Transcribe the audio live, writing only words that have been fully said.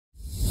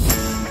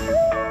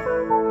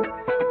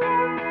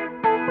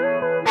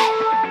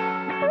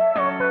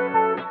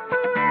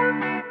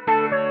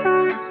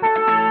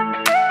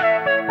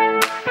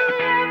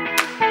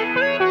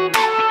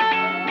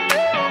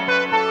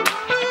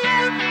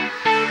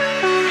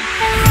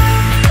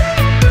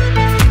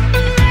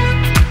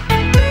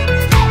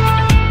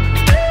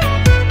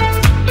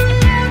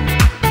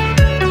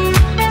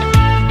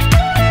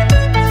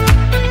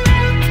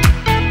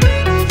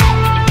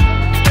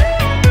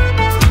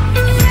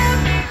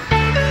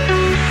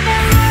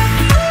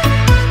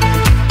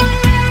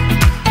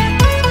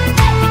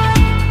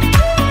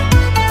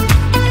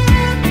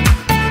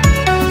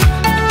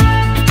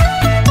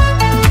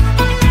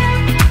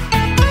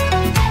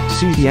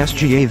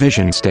Cdsga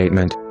vision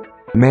statement.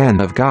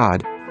 Man of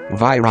God,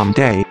 Viram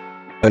Day.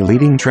 A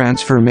leading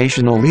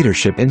transformational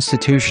leadership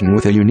institution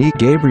with a unique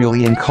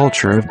Gabrielian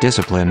culture of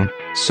discipline,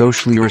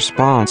 socially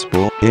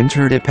responsible,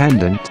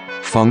 interdependent,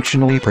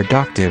 functionally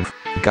productive,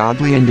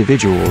 godly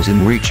individuals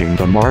enriching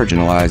the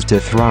marginalized to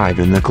thrive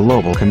in the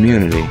global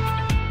community.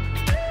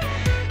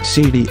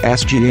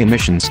 Cdsga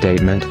mission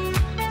statement.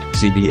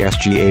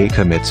 Cdsga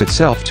commits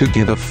itself to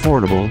give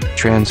affordable,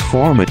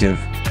 transformative,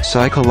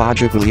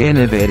 psychologically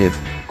innovative,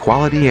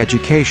 quality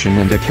education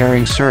and a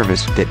caring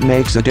service that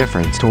makes a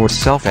difference towards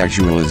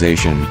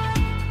self-actualization.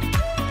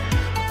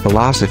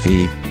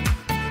 Philosophy.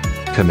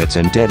 Commits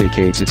and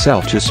dedicates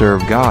itself to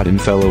serve God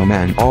and fellow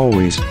men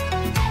always.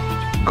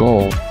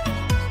 Goal.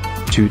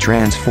 To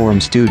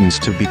transform students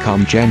to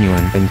become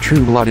genuine and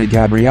true-blooded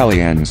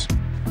Gabrielians.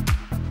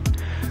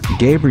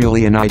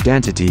 Gabrielian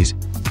identities.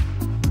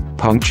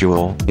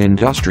 Punctual,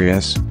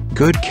 industrious,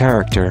 good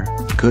character,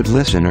 good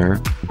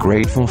listener,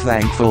 grateful,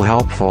 thankful,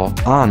 helpful,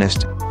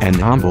 honest, and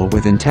humble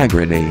with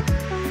integrity.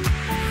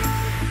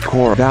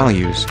 Core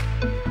values.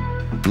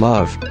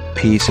 Love,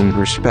 peace and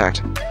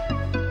respect.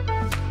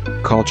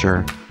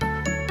 Culture.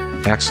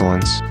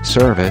 Excellence,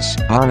 service,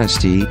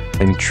 honesty,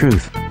 and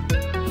truth.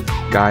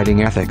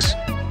 Guiding ethics.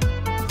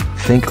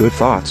 Think good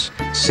thoughts,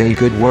 say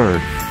good word,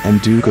 and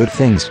do good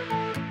things.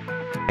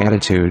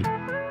 Attitude.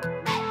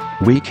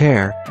 We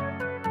care.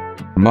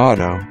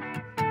 Motto.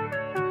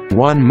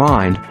 One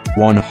mind,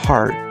 one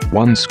heart,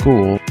 one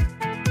school.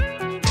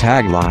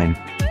 Tagline.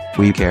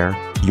 We care,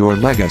 your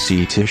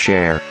legacy to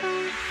share.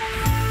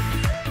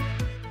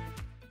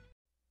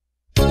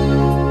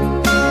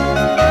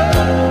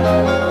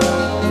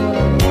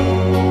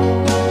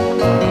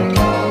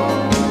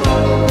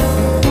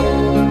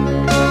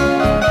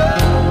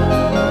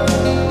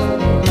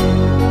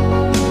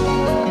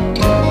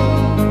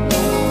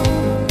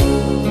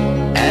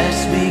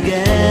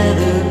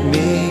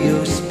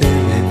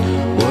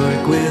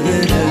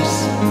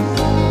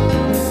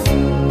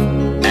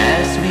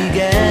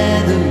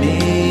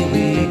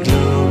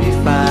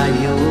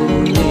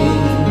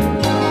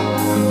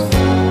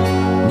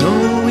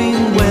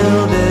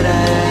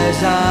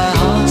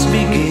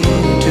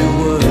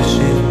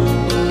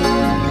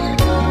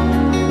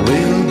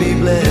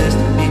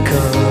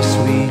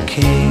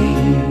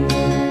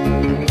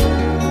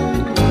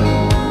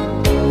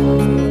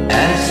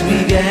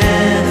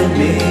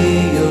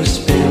 May your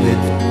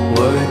spirit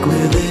work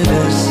within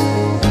us.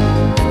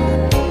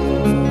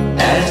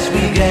 As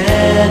we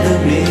gather,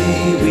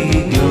 may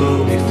we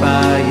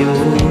glorify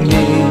your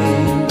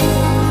name,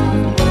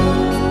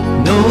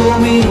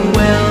 knowing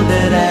well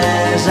that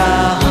as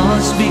our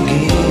hearts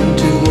begin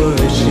to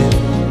worship,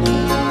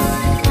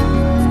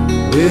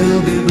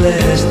 we'll be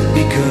blessed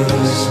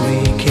because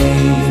we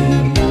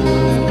came.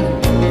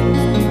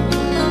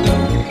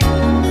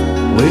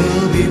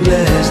 We'll be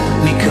blessed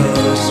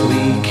because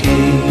we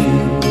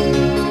came.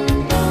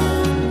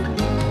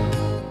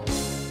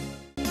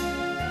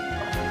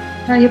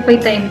 Tayo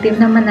po'y taimtim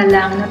na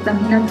manalangin at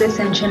ang ng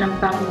presensya ng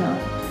Panginoon.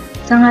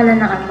 Sa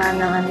ngalan ng Ama,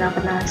 ng Anak,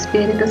 at ng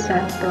Espiritu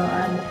Santo.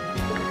 Amen.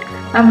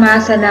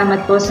 Ama,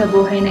 salamat po sa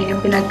buhay na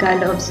iyong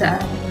pinagkaloob sa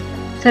amin.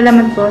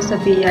 Salamat po sa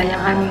biyayang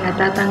aming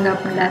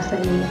natatanggap mula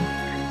sa iyo.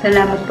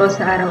 Salamat po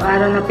sa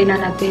araw-araw na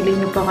pinanatili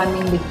niyo po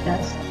kaming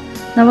ligtas.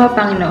 Nawa,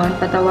 Panginoon,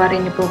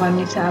 patawarin niyo po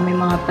kami sa aming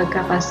mga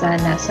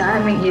pagkakasala, sa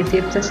aming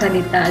isip, sa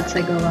salita at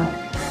sa gawa.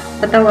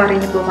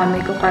 Patawarin niyo po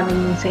kami kung kami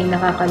minsa'y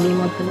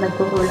nakakalimot at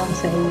nagkukulang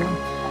sa iyo.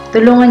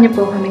 Tulungan niyo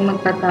po kaming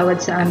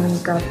magpatawad sa aming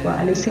kapwa.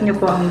 Alisin niyo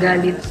po ang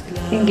galit,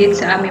 inggit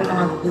sa aming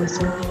mga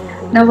puso.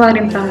 Nawa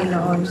rin,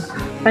 Panginoon,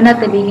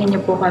 panatilihin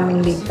niyo po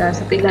kaming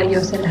ligtas at ilayo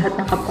sa lahat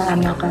ng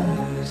kapahamakan.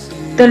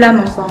 Ito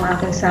lamang po ang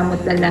aking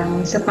samot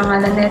dalangin sa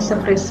pangalan ni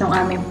Jesucristo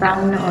ang aming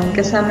Panginoon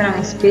kasama ng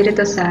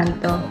Espiritu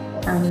Santo.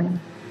 Amen.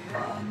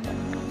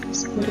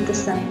 Espiritu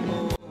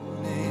Santo.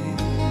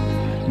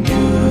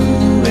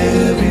 New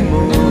every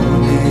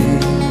morning,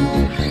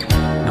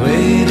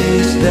 great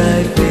is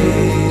thy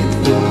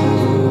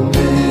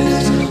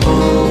faithfulness,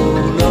 oh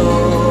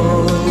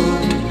Lord.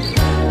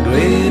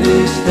 Great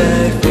is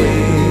thy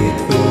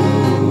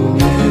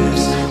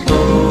faithfulness,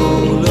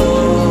 oh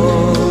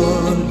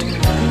Lord.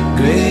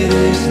 Great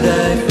is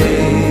thy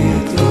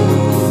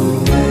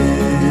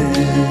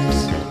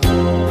faithfulness.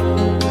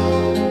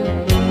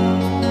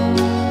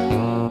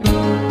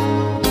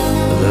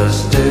 The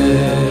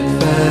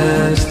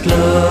steadfast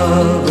love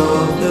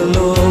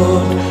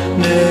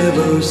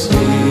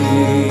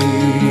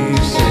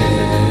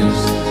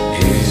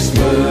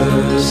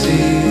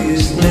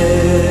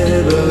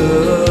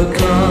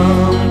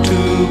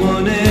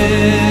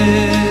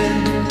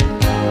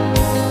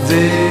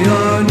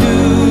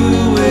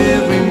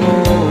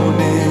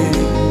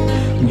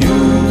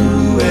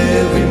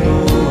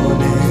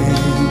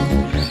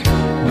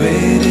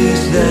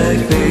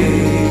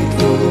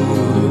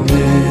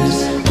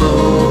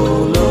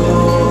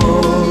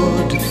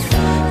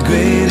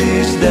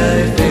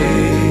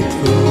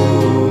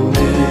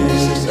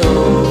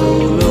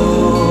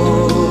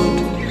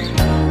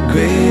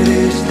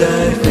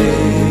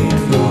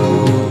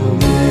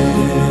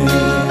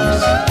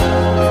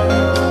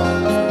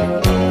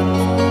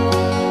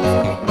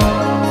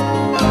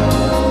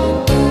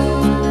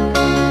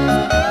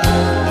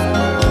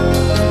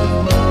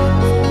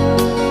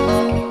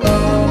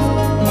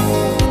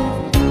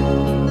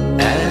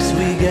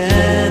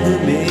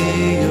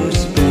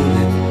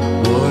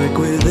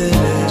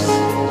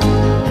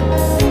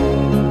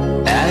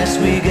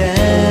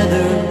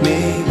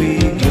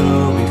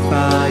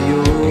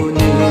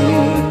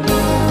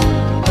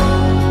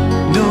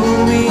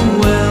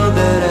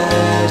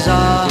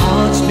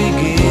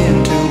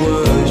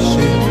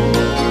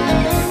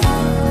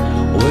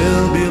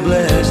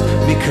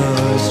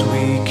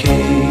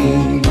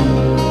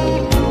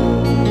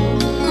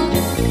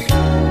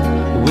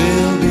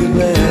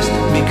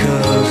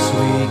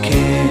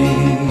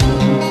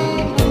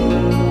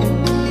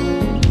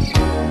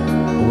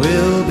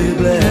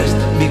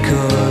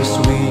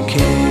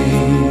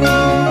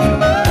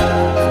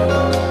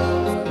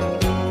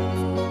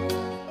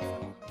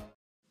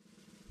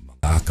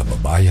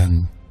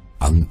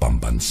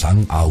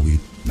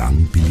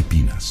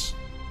Pilipinas.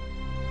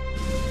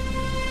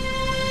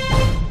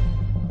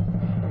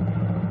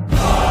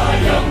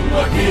 Kayang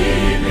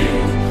magiliw,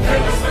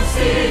 telas ng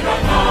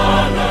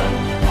sinakalan,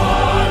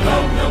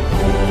 alam ng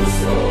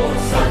puso,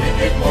 sa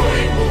dikit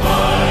mo'y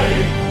buhay.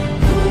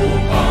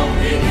 Lupang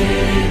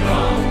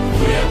hinirang,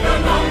 kuya ka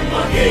ng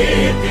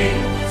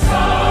magiting,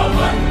 sa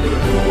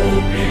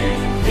manlulupin,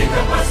 di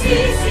ka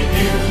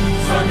pasisingil,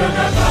 sa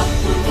dagatang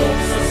tutok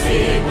sa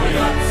simoy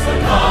at sa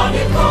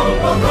langit mong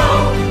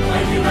pagaw,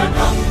 ay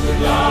hinagang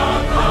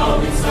tulad,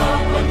 awit sa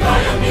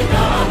pagkayang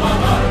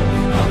minamahal.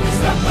 Ang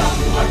isang ng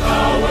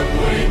matawad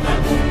mo'y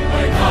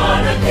tagumpay na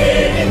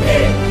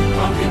naghihingi,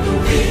 ang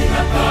bituin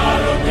at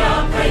araw niya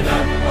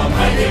kailan ang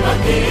may di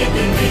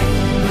magtitingin.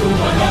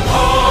 Luman ang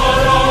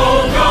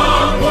araw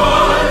ng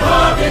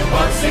walhagit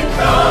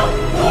pagsinta,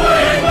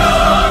 buhay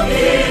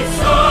langit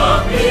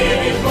sa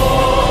piling mo.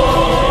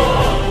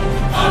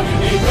 Ang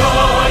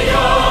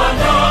inigaya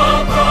na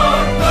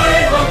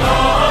pagkay mga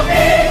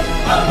amin,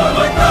 ang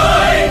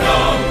mamatay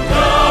ng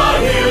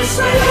dahil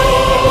sa'yo.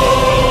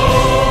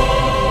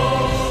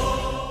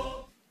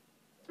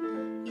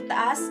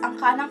 Itaas ang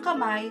kanang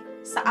kamay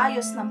sa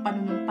ayos ng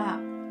panunumpa.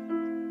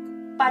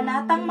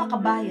 Panatang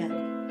makabayan,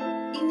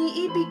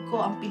 iniibig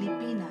ko ang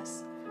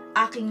Pilipinas,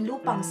 aking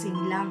lupang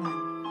sinilangan,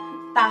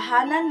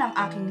 tahanan ng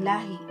aking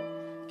lahi.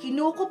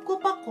 Kinukupkup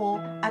ako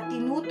at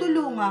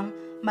tinutulungang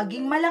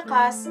maging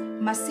malakas,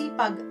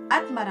 masipag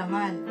at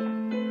marangal.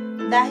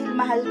 Dahil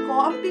mahal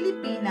ko ang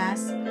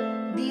Pilipinas,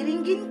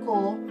 diringgin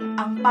ko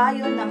ang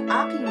payo ng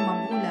aking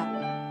magulang.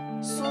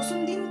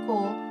 Susundin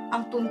ko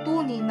ang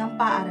tuntunin ng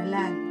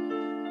paaralan.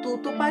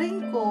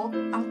 Tutuparin ko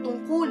ang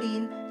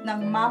tungkulin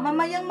ng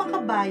mamamayang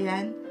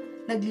makabayan,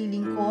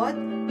 naglilingkod,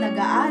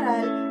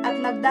 nag-aaral at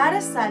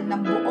nagdarasal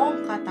ng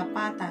buong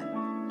katapatan.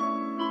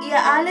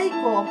 Iaalay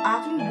ko ang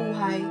aking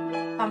buhay,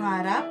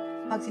 pangarap,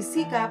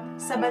 pagsisikap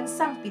sa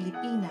bansang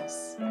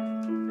Pilipinas.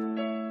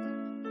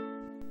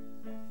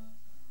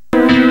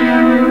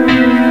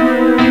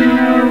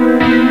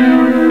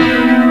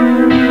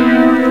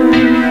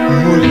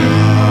 Mula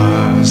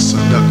sa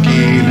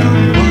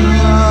dakilang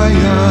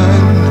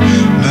bayan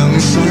ng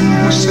San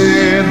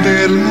Jose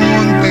del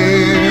Monte,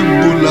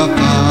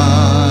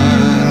 Bulacan,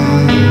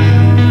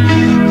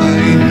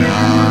 ay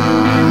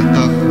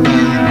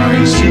natakdang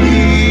may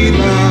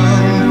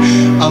silang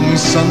ang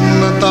sang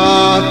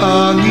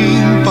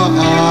natatanging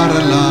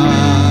paaralan.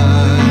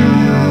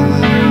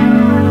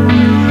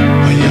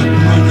 Payat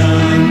man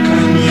ang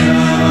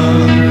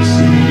kanyang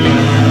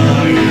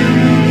simulain,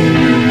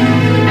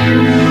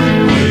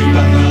 may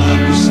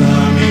pangako sa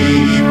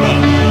aming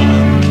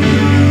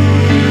ipaangkin.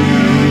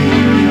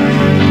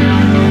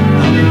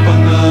 Ang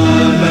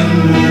pangalan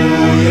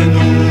mo'y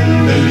anong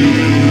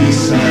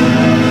dalisay,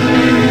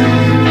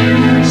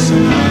 sa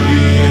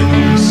hari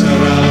anong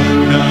sarap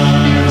na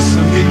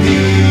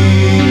sambitin.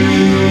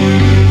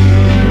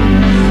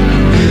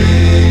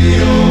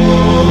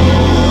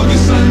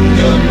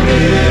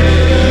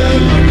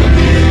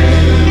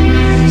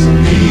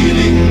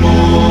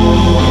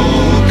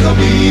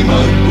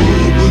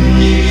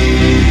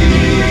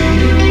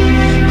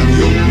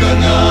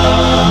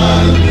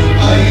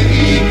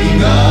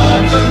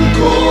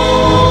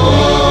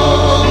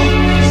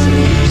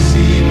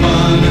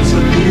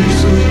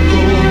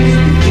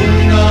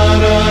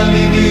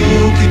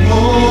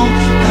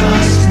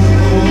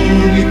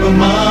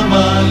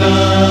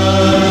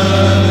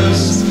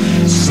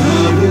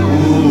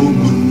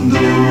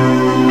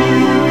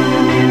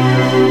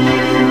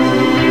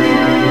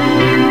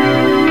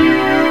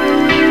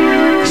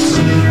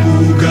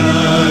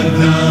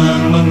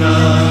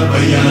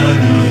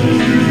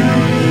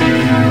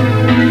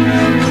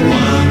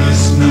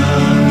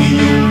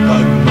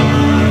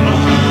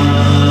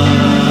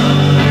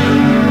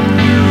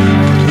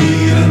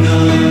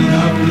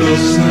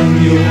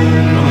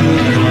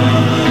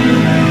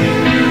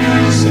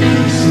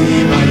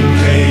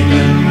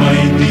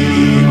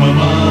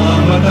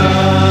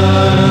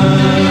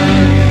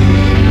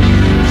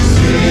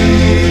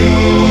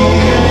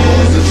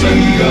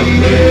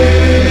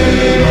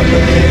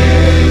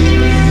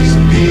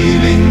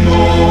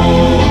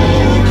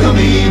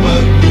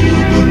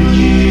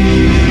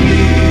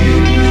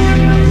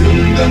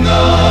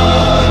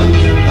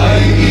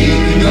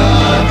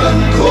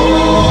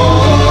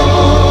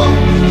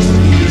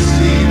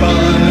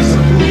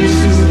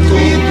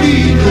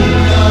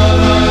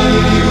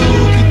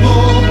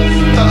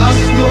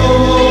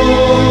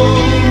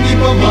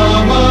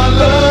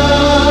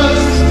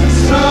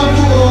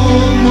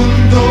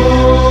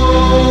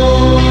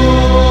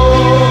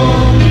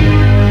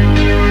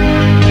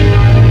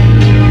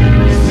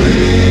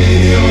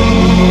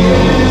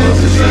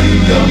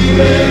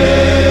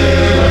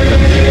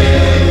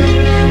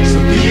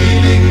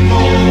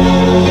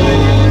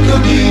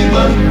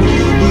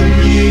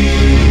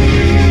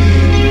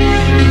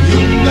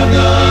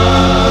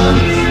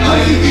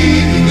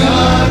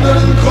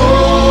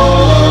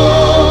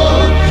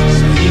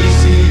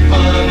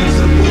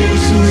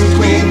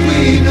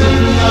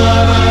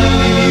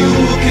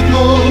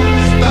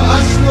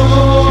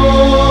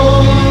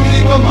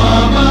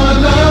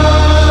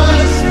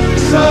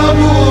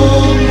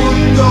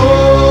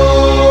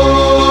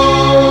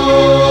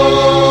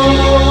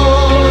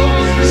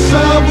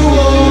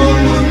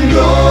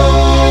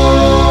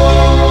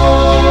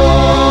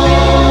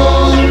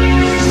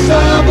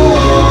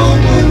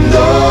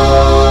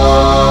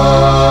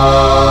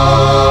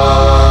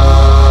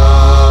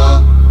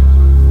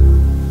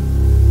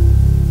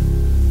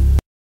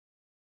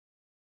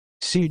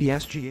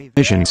 Cdsga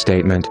Vision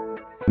Statement.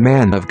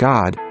 Man of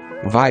God,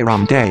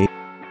 Viram Day.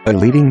 A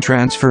leading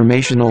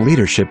transformational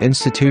leadership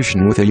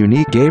institution with a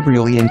unique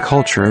Gabrielian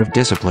culture of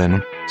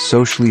discipline,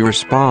 socially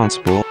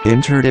responsible,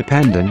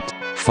 interdependent,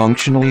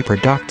 functionally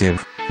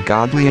productive,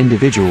 godly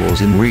individuals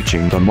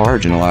enriching the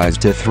marginalized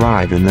to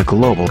thrive in the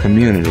global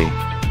community.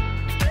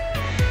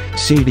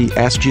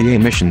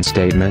 Cdsga Mission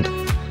Statement.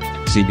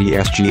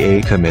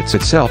 Cdsga commits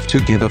itself to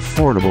give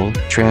affordable,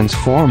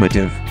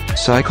 transformative,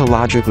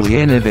 psychologically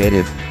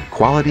innovative,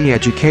 quality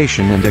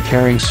education and a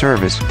caring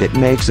service that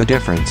makes a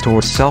difference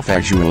towards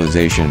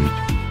self-actualization.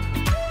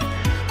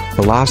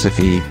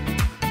 Philosophy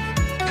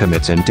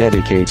commits and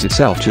dedicates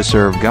itself to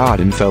serve God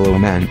and fellow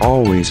men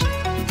always.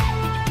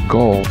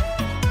 Goal: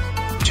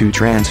 to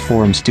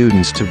transform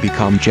students to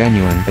become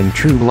genuine and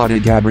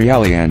true-blooded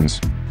Gabrielians.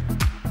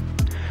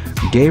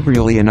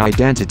 Gabrielian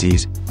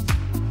identities: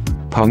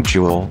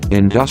 punctual,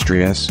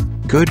 industrious,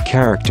 good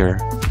character,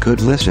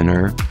 good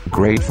listener,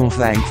 grateful,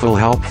 thankful,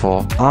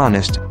 helpful,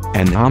 honest,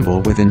 and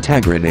humble with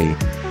integrity.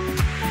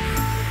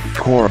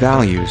 Core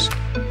values: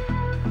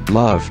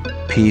 love,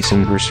 peace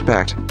and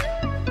respect.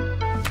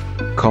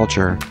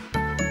 Culture: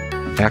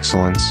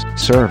 excellence,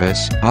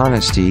 service,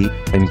 honesty,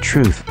 and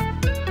truth.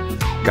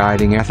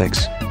 Guiding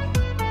ethics: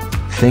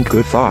 think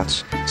good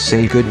thoughts,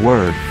 say good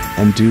word,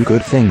 and do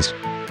good things.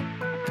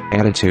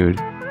 Attitude: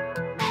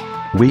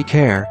 we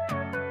care.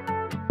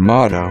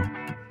 Motto: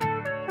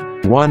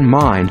 one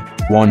mind,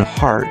 one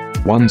heart,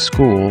 one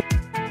school.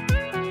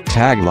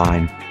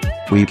 Tagline: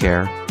 we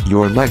care,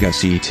 your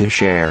legacy to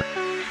share.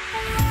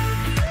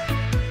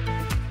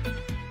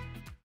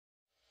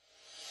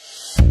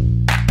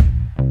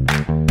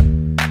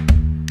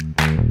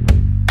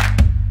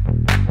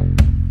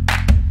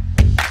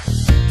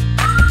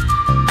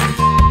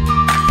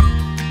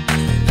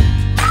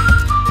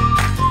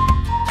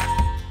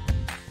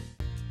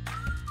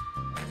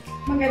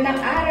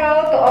 Magandang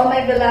araw to all my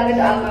beloved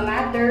alma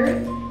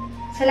mater,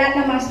 sa lahat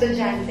ng mga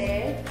estudyante,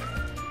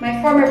 my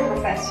former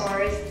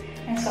professors,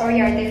 and sa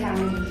Oriarte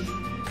family.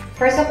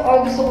 First of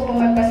all, gusto ko pong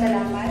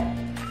magpasalamat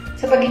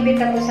sa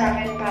pag-imbita po sa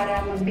akin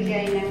para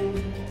magbigay ng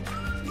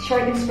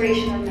short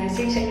inspirational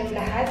message sa inyong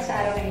lahat sa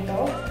araw na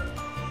ito.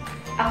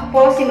 Ako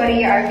po si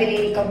Maria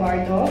Arvelini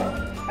Cabardo,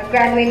 a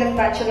graduate of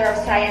Bachelor of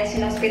Science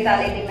in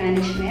Hospitality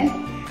Management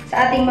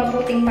sa ating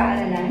mabuting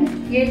paaralan,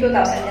 year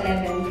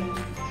 2011.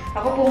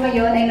 Ako po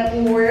ngayon ay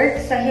nag-work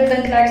sa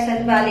Hilton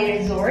Clarkson Valley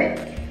Resort,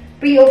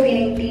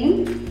 pre-opening team.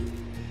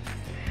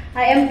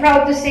 I am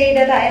proud to say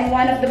that I am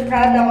one of the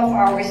product of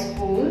our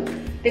school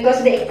because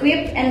they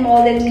equipped and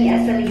molded me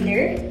as a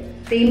leader.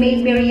 They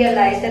made me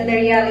realize that the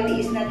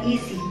reality is not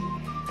easy,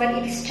 but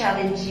it is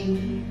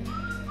challenging.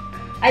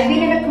 I've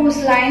been in a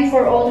cruise line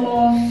for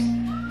almost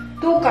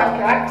 2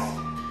 contracts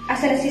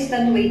as an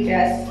assistant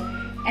waitress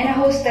and a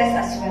hostess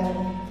as well.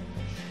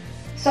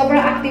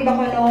 Sobrang active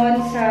ako noon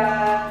sa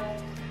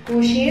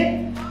cruise ship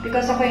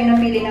because ako yung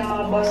napili ng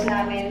mga boss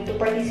namin to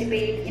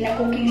participate in a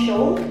cooking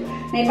show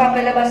na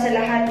ipapalabas sa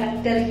lahat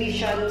ng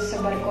television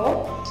sa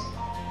barko.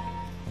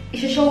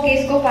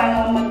 I-showcase ko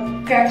paano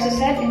mag-crab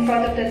set in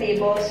front of the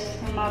tables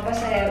ng mga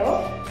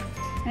pasahero.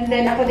 And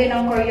then ako din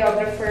ang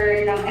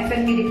choreographer ng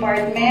F&B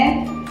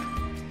department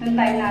noong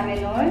time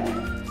namin noon.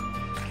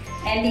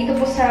 And dito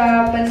po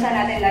sa bansa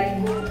natin,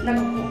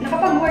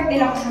 nakapag-work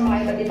din ako sa mga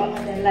iba't ibang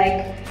hotel like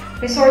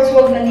Resorts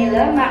World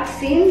Manila,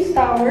 Maxine's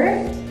Tower,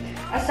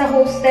 as a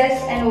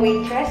hostess and a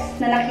waitress,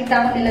 na nakita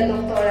ko nila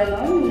doktora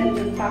noon,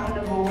 nandun pa ako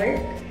nag-work.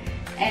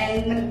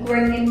 And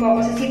nag-work din po ako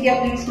sa City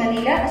of Dreams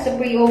Manila as a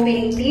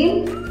pre-opening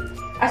team,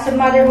 as a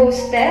mother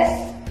hostess.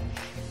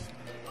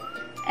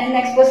 And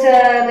next po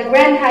sa the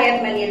Grand Hyatt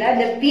Manila,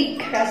 the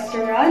Peak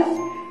Restaurant,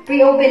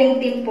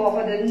 pre-opening team po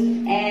ako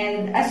dun,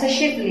 and as a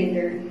ship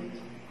leader.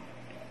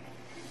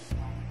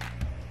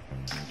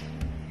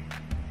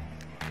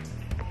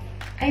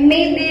 I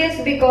made this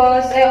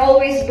because I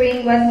always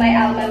bring what my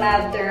alma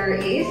mater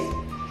is,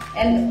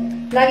 and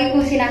lagi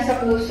kong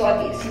sinasapuso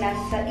at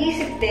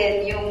sinasaisip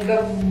din yung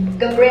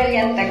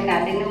Gabrielian tag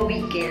natin na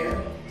we care.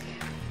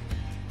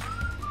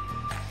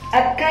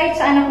 At kahit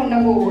saan ako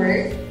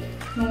nag-work,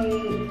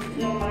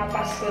 nung mga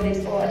Pasko din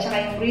po, at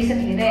saka yung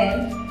recently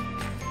rin,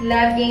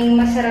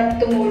 laging masarap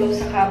tumulong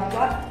sa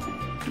kapwa,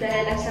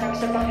 dahil ang sarap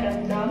sa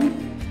pakiramdam.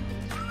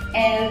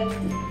 And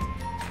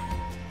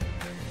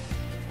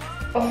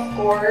of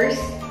course,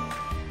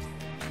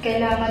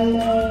 kailangan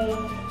mong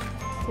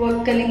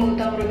huwag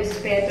kalimutang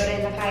rumispeto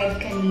rin na kahit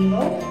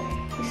kanino.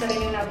 Isa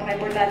rin yung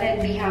napaka-importante, and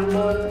be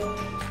humble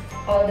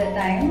all the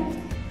time.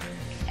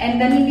 And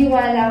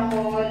naniniwala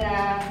ko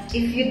na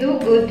if you do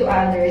good to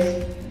others,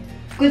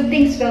 good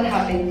things will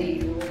happen to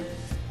you.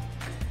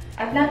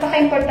 At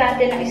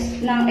napaka-importante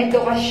ng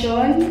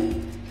edukasyon,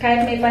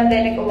 kahit may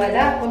pandemic o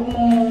wala, huwag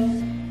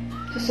mong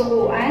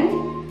susukuan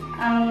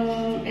ang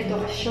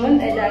edukasyon,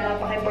 dahil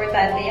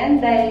napaka-importante yan,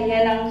 dahil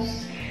yan ang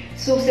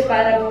susi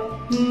para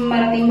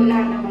marating mo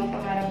lahat ng mga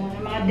pangarap mo,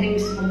 ng mga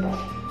dreams mo ba.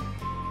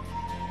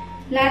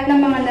 Lahat ng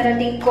mga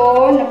narating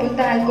ko,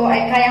 napuntahan ko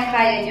ay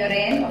kayang-kaya nyo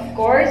rin, of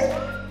course.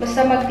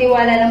 Basta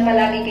magtiwala lang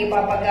palagi kay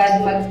Papa God,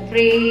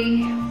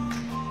 mag-pray,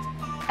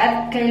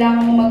 At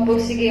kailangan mo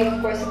magpursige, of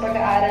course, sa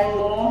pag-aaral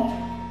mo.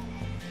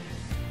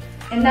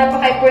 And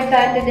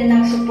napaka-importante din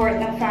ng support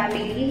ng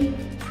family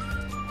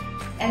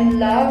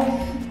and love.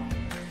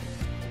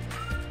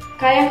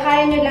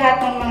 Kayang-kaya nyo lahat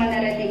ng mga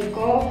narating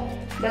ko.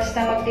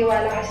 Basta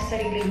magtiwala ka sa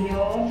sarili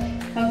nyo.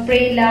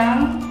 Mag-pray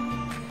lang.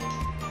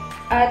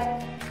 At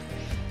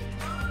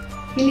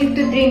you need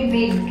to dream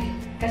big.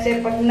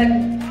 Kasi pag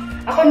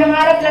ako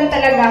nangarap lang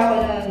talaga ako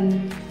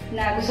nun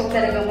na gusto ko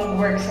talagang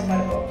mag-work sa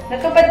barko.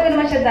 Natupad ko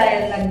naman siya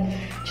dahil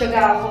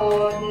nag-tsaga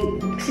ako,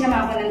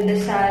 sinama ako ng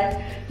dasal,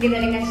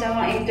 ginalingan sa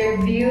mga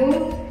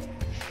interview,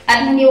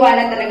 at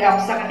naniwala talaga ako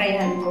sa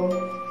kakayahan ko.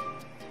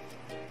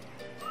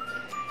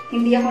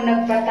 Hindi ako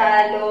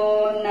nagpatalo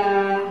na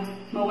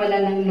mawala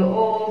ng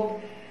loob.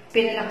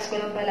 Pinalakas ko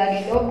lang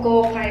palagi loob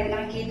ko kahit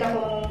nakikita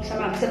kong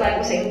sa mga kasabay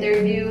ko sa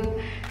interview,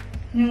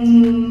 yung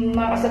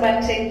mga kasabay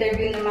ko sa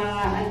interview ng mga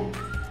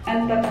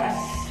pataas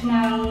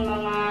ng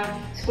mga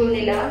school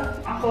nila.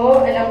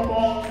 Ako, alam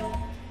kong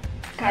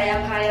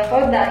kayang-kaya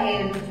ko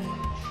dahil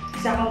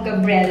isa akong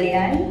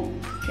Gabrielian.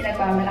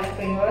 Pinagpamalaki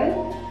ko yun.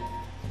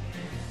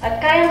 At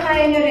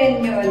kayang-kaya nyo rin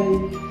yun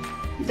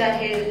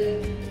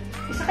dahil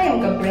isa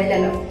kayong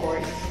Gabrielian, of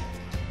course.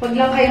 Huwag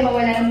lang kayo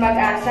mawala ng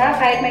pag-asa.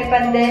 Kahit may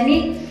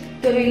pandemic,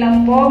 tuloy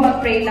lang po,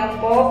 mag-pray lang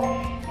po,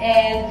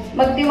 and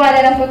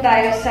magtiwala lang po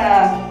tayo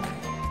sa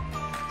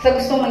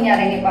gustong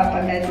mangyari ni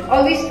Papa God.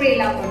 Always pray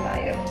lang po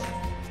tayo.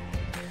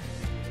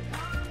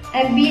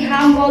 And be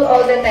humble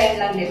all the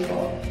time lang din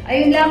po.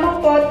 Ayun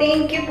lamang po.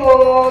 Thank you po,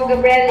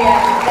 Gabriela.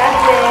 God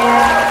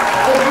bless.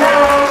 Good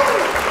luck.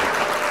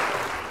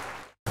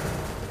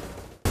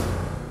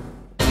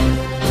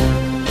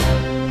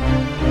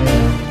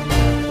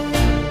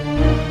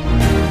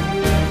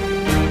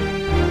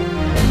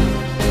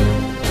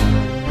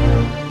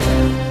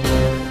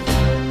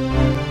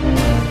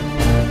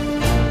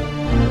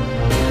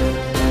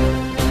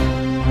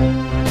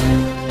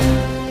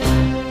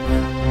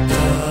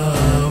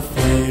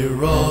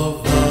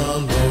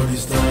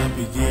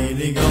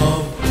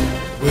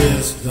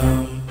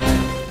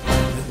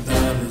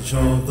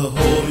 Of the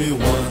Holy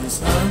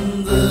One's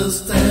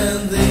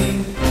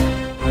understanding.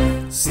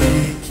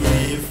 Seek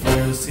ye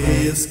first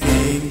His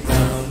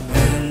kingdom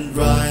and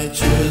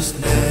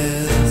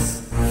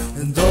righteousness,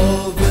 and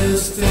all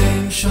these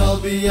things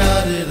shall be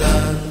added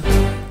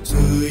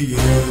unto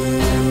you.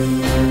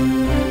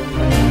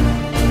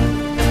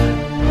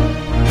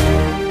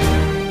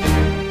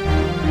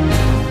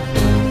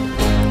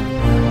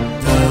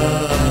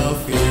 The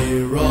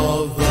fear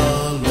of the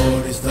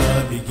Lord is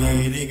the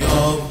beginning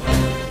of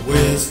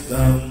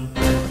wisdom,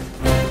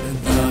 and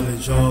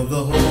knowledge of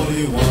the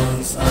Holy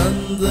One's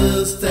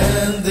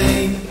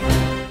understanding.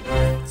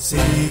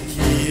 Seek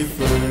ye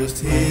first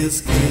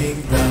His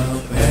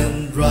kingdom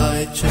and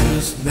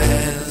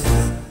righteousness,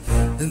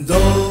 and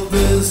all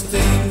these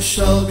things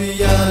shall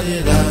be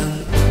added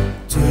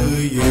unto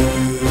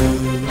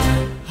you.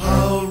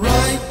 How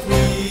right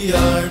we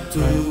are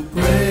to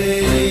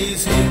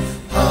praise Him,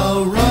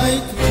 how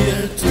right we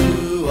are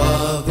to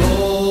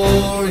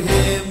adore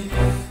Him.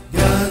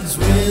 God's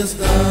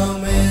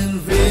wisdom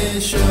and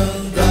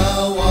vision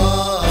thou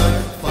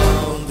art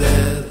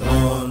founded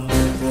on.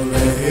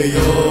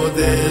 Poleo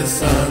de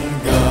San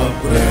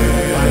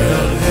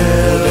Gabriel,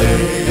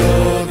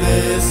 Poleo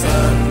de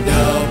San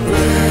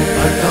Gabriel,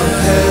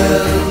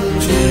 Arcangel.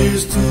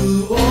 Cheers to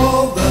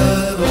all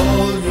that,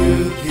 all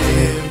you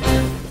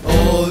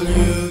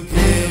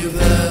give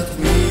that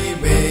we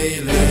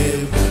may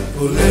live.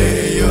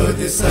 Poleo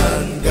de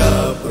San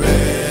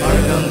Gabriel,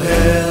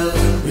 Arcangel,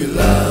 we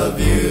love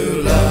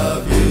you,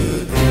 love you.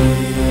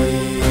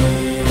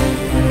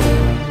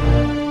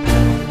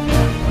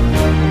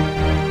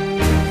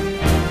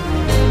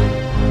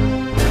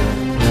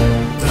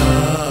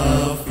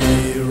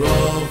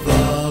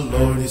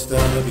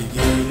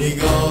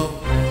 Beginning of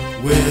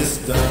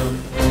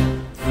wisdom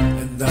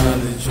and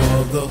knowledge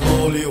of the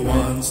Holy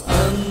One's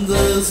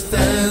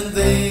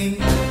understanding.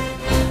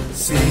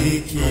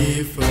 Seek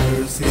ye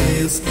first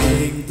His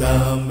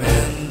kingdom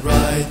and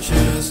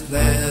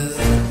righteousness,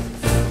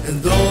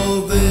 and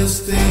all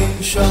these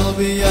things shall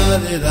be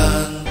added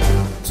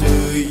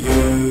unto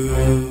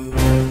you.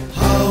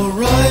 How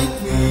right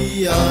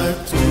we are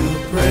to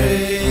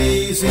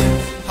praise Him,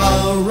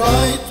 how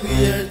right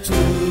we are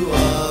to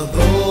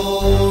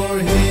adore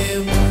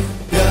Him.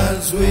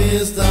 God's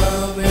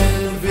wisdom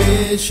and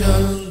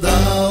vision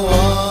thou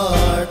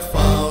art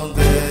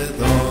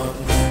founded on.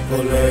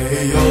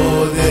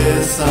 Poleo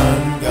de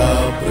San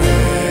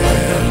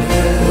Gabriel,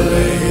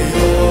 Poleo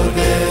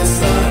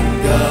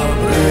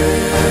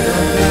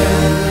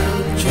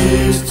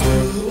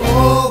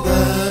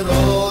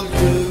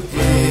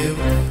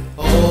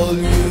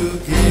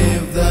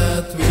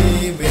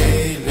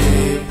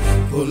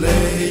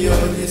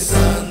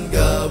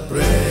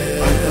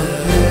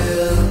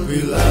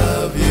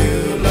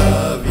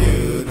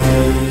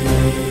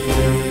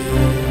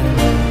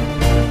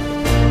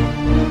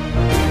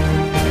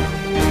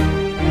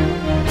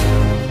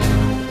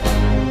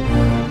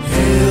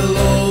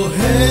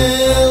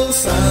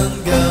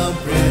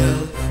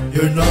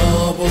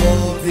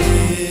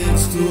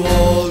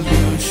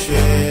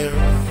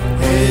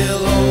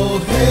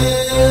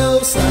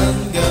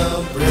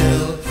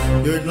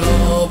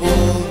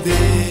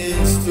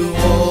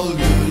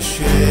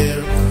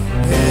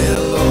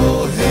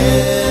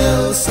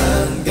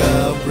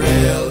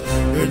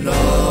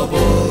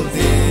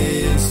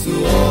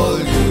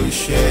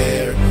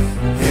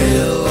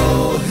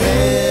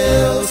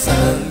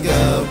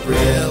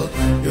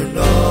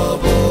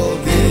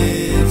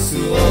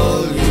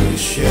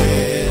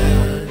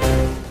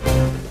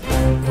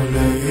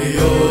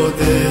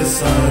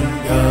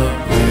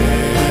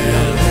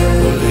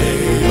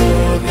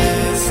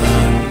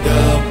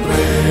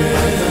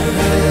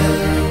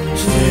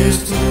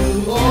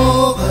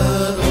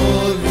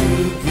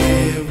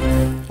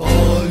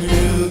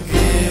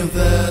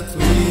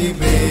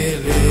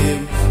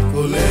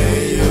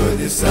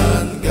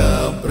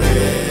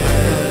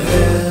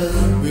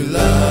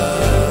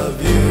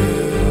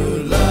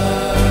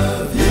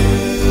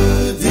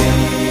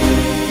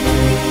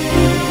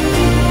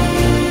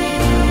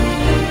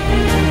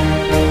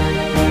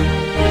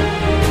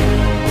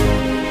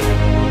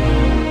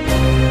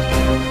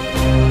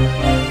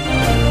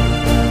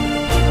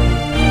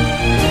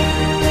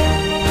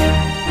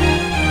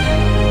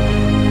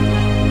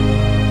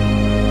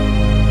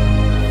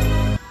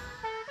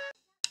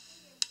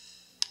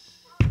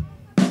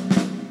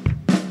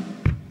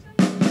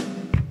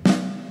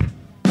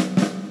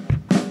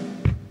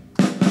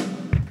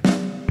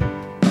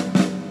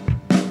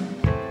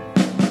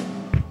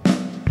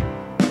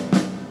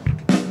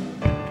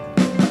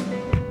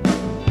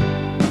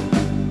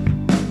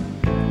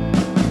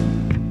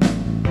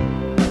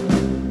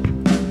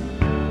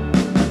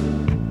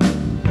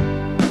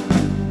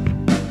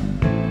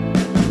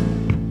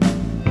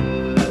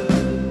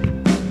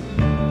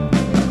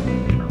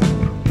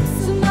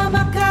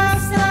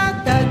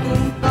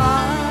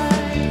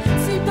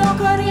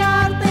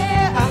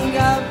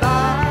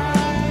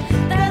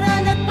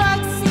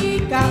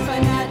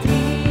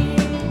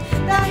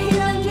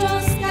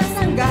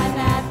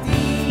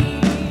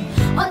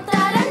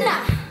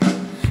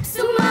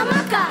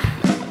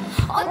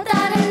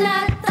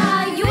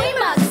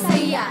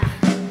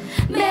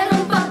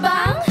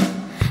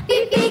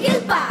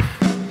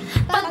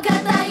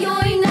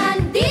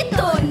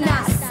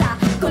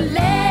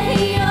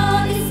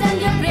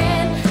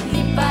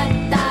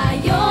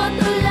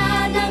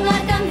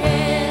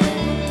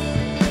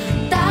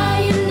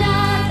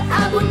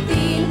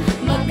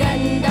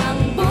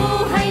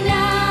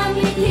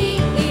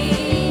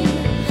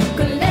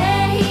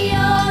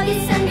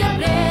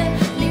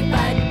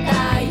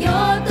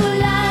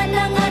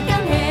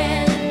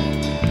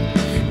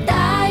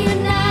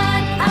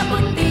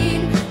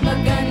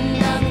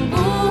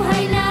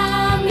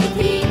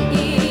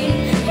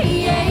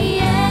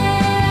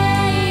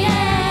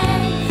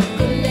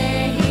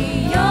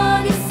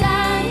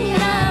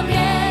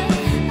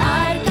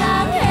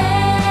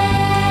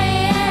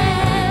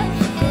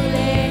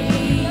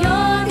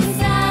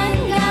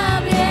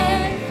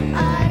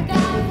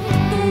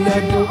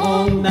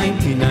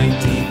noong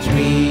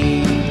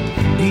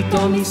 1993,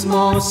 dito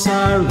mismo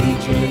sa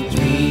Region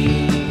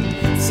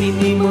 3,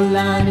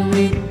 sinimulan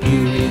with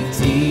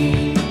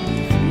purity,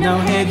 now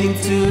heading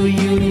to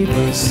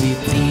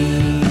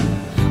university.